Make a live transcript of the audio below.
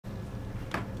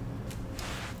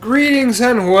Greetings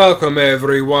and welcome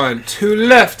everyone to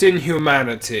Left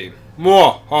Inhumanity.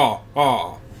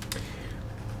 Mwah-ha-ha.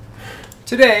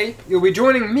 Today, you'll be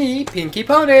joining me, Pinky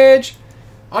Ponage,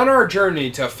 on our journey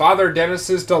to Father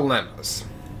Dennis's dilemmas.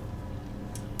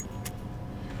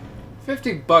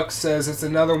 $50 says it's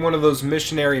another one of those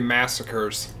missionary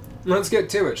massacres. Let's get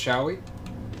to it, shall we?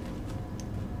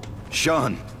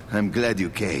 Sean, I'm glad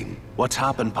you came. What's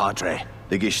happened, Padre?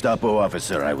 The Gestapo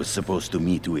officer I was supposed to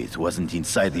meet with wasn't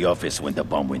inside the office when the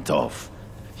bomb went off.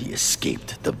 He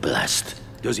escaped the blast.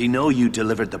 Does he know you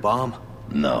delivered the bomb?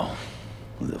 No.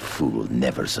 The fool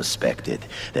never suspected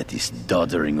that this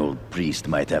doddering old priest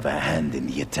might have a hand in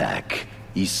the attack.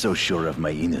 He's so sure of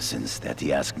my innocence that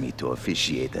he asked me to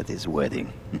officiate at his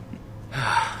wedding.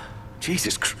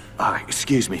 Jesus Christ.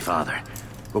 Excuse me, Father.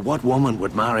 But what woman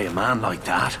would marry a man like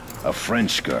that? A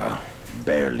French girl,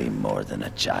 barely more than a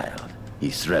child. He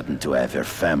threatened to have her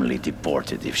family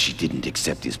deported if she didn't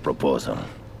accept his proposal.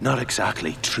 Not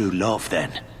exactly true love,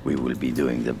 then. We will be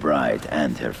doing the bride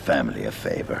and her family a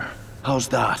favor. How's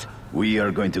that? We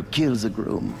are going to kill the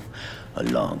groom,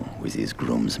 along with his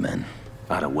groomsmen.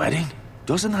 At a wedding?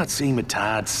 Doesn't that seem a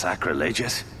tad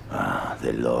sacrilegious?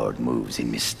 The Lord moves in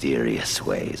mysterious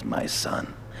ways, my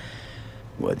son.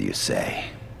 What do you say?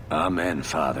 Amen,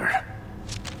 Father.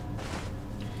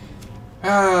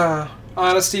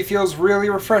 Honesty feels really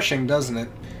refreshing, doesn't it?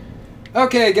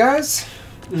 Okay, guys.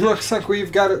 Looks like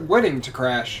we've got a wedding to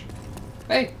crash.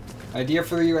 Hey, idea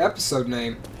for the episode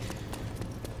name.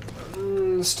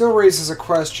 Still raises a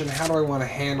question, how do I want to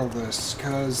handle this?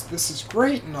 Because this is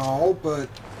great and all, but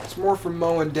it's more for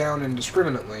mowing down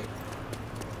indiscriminately.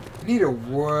 I need a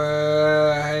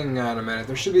hang on a minute.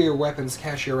 There should be a weapons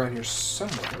cache around here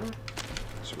somewhere.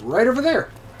 It's right over there.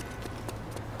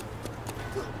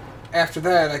 After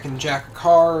that, I can jack a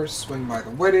car, swing by the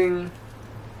wedding,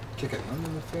 kick it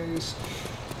in the face.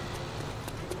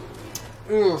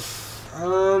 Oof.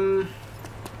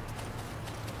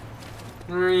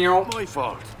 My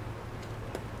fault.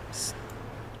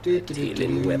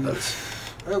 Stealing weapons.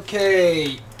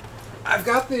 Okay. I've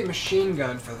got the machine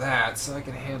gun for that, so I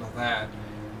can handle that.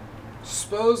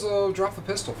 Suppose I'll drop the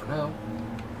pistol for now.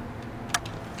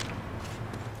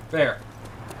 There.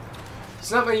 It's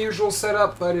not my usual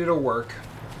setup, but it'll work.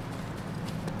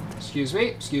 Excuse me,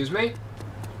 excuse me.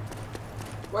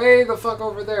 Way the fuck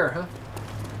over there, huh?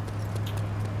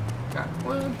 Got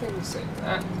one thing to say to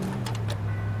that.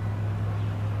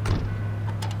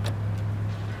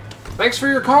 Thanks for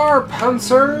your car,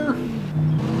 Pouncer!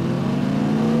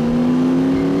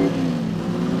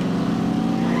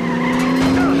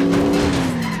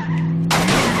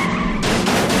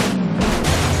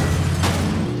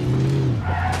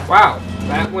 Wow.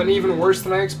 That went even worse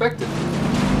than I expected.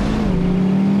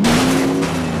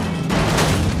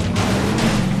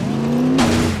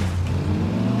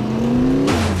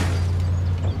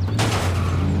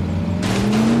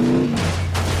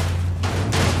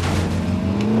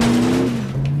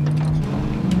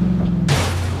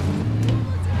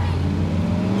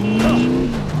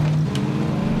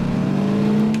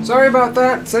 Sorry about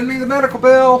that. Send me the medical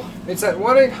bill. It's at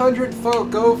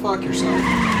 1-800-GO-FUCK-YOURSELF.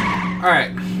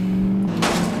 Alright.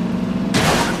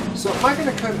 So am I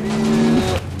gonna cut in?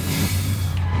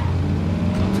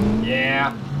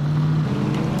 Yeah.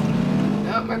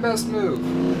 Not my best move.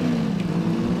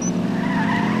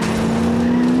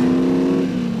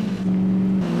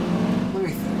 Let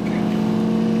me think.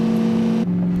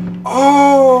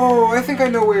 Oh, I think I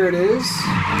know where it is.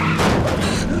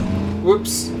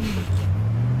 Whoops.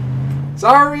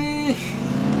 Sorry.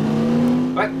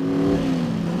 What?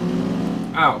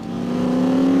 Ow.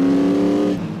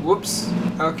 Whoops.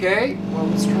 Okay, well,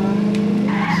 let's try this.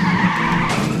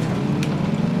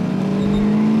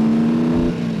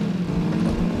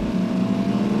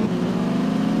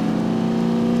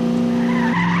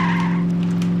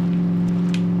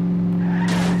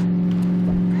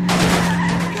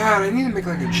 God, I need to make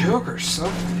like a joke or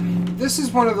something. This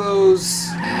is one of those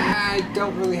I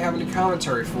don't really have any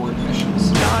commentary for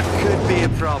missions. That could be a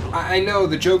problem. I know,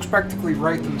 the jokes practically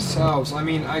write themselves. I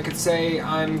mean, I could say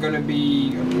I'm gonna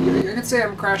be... I could say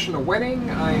I'm crashing a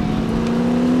wedding, I'm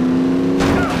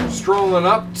strolling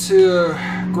up to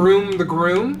groom the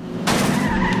groom.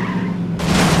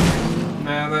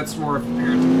 Nah, that's more of a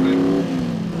parenting thing.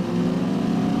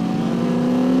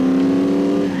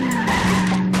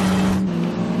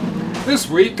 This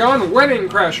week on Wedding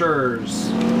Crashers!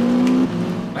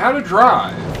 How to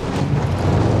drive.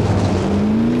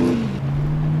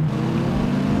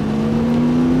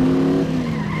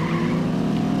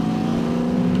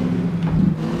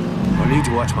 I need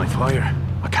to watch my fire.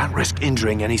 I can't risk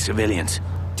injuring any civilians.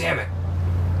 Damn it.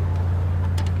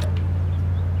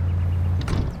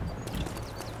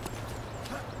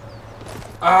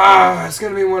 Ah, it's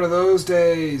gonna be one of those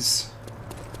days.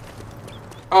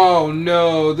 Oh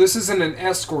no, this isn't an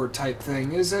escort type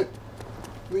thing, is it?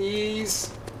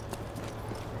 Please?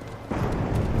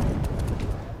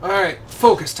 Alright,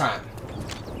 focus time.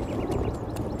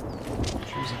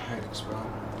 Choose a hiding spot.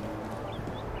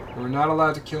 We're not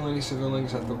allowed to kill any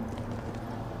civilians at the...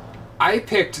 I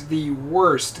picked the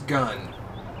worst gun.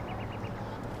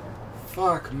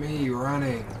 Fuck me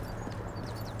running.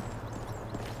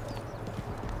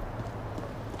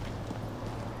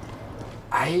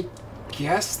 I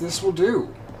guess this will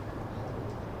do.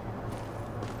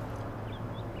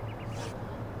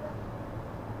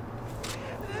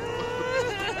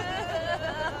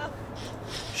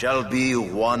 Shall be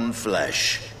one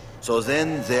flesh. So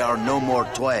then they are no more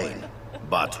twain,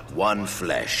 but one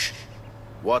flesh.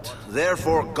 What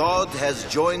therefore God has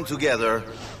joined together,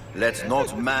 let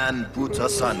not man put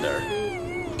asunder.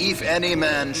 If any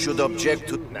man should object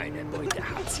to...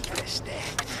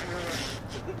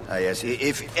 yes,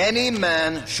 if any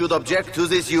man should object to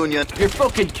this union... You're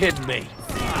fucking kidding me.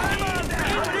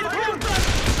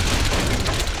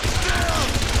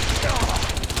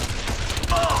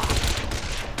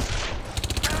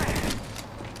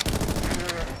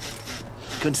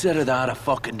 Consider that a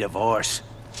fucking divorce.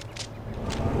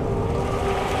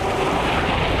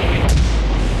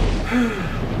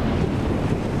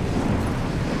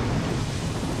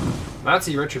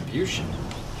 Nazi retribution.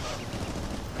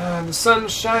 The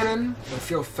sun's shining. I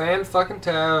feel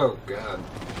fan-fucking-toe. Oh, God.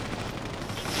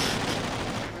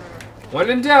 When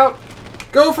in doubt,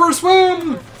 go for a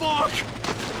swim! Fuck!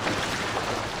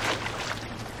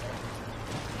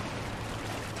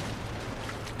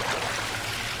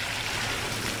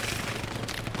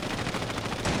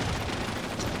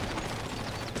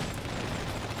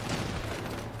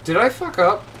 Did I fuck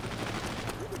up?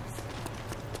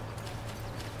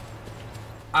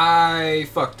 I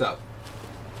fucked up.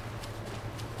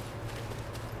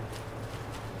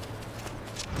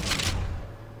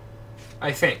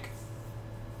 I think.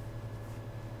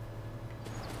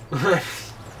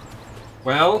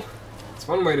 Well, it's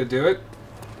one way to do it.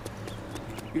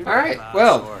 Alright,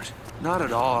 well. Not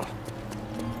at all.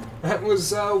 That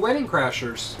was Wedding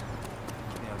Crashers.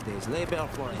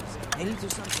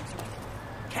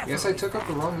 Guess I took up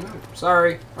the wrong note.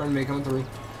 Sorry, pardon me, coming through.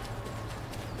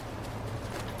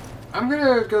 I'm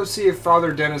gonna go see if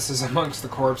Father Dennis is amongst the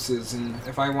corpses and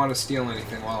if I want to steal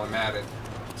anything while I'm at it.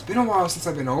 It's been a while since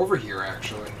I've been over here,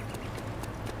 actually.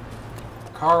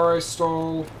 Car I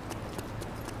stole.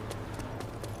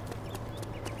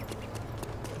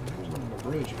 There's one of the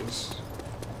bridges.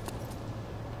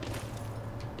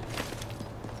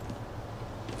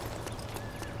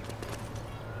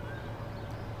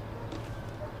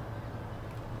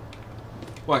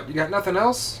 What, you got nothing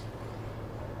else?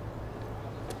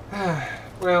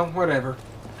 Well, whatever.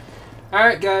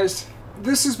 Alright, guys.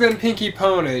 This has been Pinky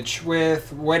Ponage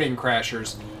with Wedding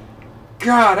Crashers.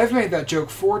 God, I've made that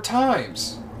joke 4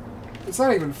 times. It's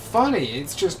not even funny,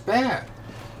 it's just bad.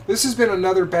 This has been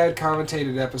another bad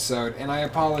commentated episode, and I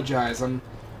apologize.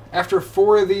 After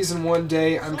 4 of these in one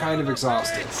day, I'm kind of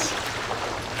exhausted.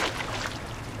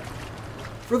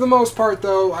 For the most part,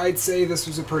 though, I'd say this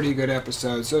was a pretty good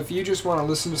episode, so if you just want to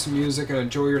listen to some music and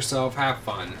enjoy yourself, have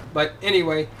fun. But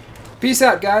anyway, peace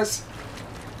out, guys.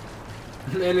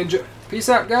 And enjoy. Peace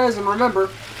out, guys, and remember,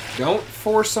 don't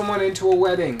force someone into a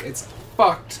wedding. It's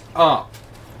fucked up.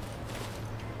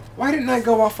 Why didn't I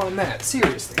go off on that?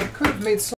 Seriously, I could have made so